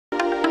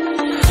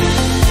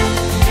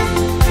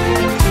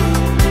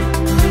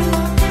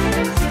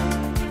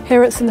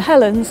Here at St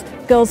Helens,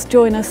 girls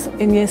join us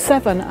in Year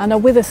 7 and are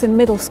with us in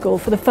middle school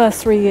for the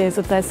first 3 years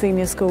of their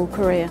senior school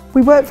career.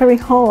 We work very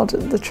hard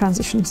at the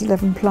transition to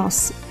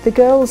 11+. The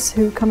girls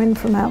who come in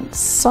from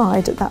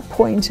outside at that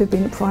point, who have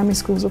been at primary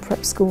schools or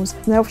prep schools,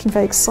 they're often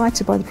very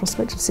excited by the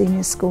prospect of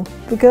senior school.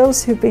 The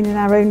girls who've been in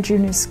our own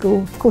junior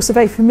school, of course, are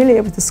very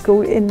familiar with the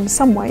school in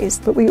some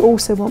ways, but we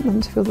also want them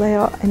to feel they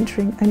are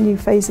entering a new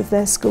phase of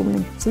their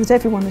schooling, so that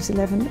everyone at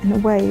 11, in a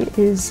way,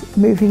 is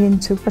moving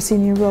into a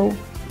senior role.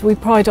 We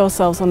pride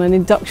ourselves on an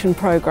induction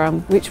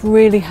programme which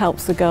really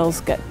helps the girls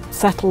get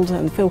settled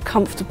and feel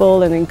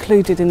comfortable and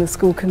included in the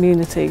school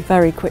community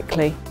very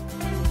quickly.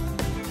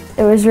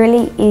 It was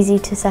really easy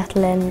to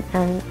settle in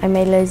and I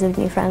made loads of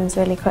new friends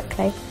really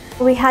quickly.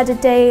 We had a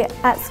day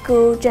at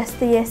school, just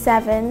the Year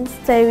 7s,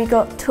 so we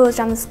got tours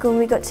around the school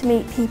and we got to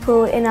meet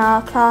people in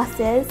our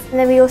classes. And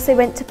then we also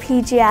went to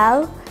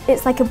PGL.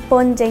 It's like a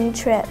bonding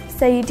trip,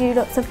 so you do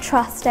lots of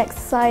trust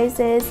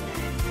exercises.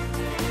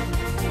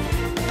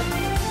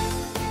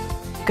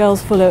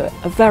 Girls follow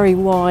a very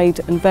wide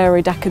and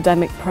varied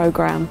academic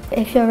programme.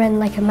 If you're in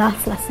like a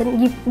maths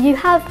lesson, you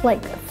have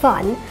like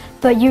fun,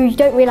 but you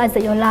don't realise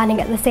that you're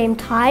learning at the same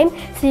time.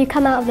 So you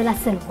come out of the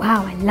lesson,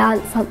 wow, I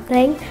learned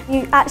something.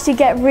 You actually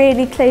get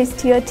really close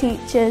to your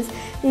teachers.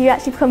 You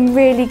actually become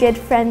really good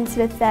friends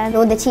with them.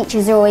 All the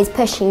teachers are always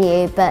pushing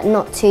you, but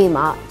not too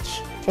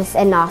much, just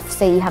enough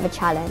so you have a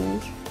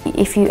challenge.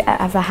 If you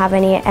ever have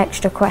any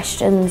extra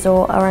questions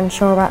or are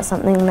unsure about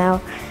something,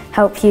 they'll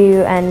help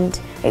you and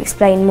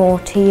explain more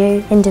to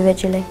you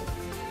individually.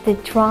 The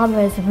drama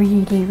is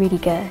really, really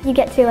good. You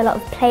get to do a lot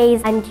of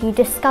plays and you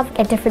discover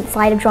a different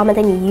side of drama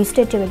than you used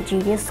to do in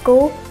junior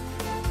school.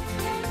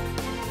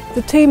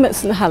 The team at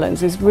St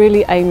Helens is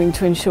really aiming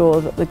to ensure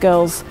that the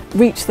girls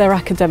reach their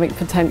academic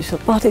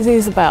potential, but it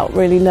is about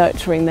really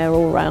nurturing their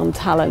all-round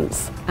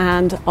talents.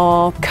 And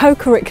our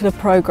co-curricular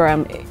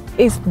programme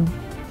is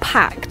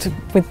packed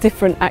with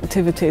different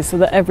activities so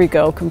that every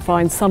girl can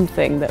find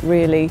something that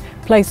really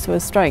plays to her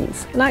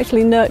strengths and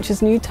actually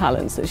nurtures new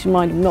talents that she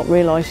might have not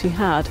realised she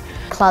had.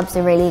 Clubs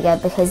are really good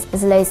because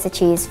there's loads to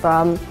choose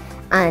from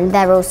and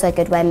they're also a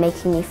good way of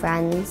making new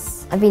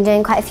friends. I've been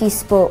doing quite a few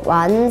sport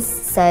ones,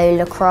 so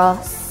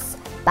lacrosse,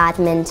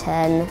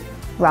 badminton,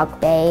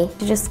 rugby.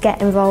 You just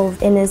get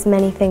involved in as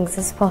many things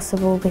as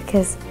possible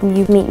because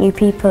you meet new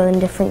people in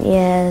different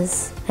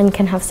years and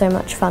can have so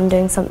much fun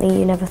doing something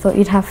you never thought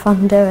you'd have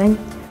fun doing.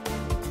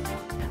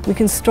 We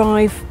can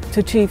strive to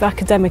achieve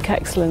academic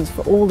excellence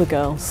for all the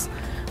girls,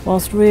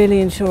 whilst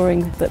really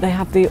ensuring that they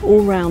have the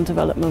all-round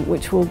development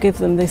which will give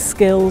them the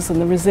skills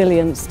and the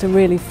resilience to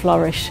really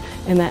flourish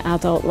in their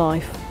adult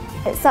life.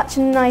 It's such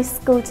a nice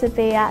school to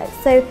be at.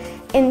 It's so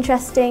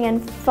interesting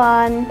and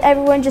fun.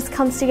 Everyone just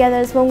comes together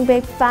as one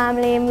big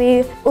family and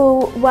we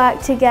all work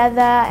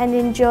together and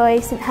enjoy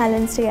St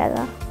Helens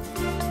together.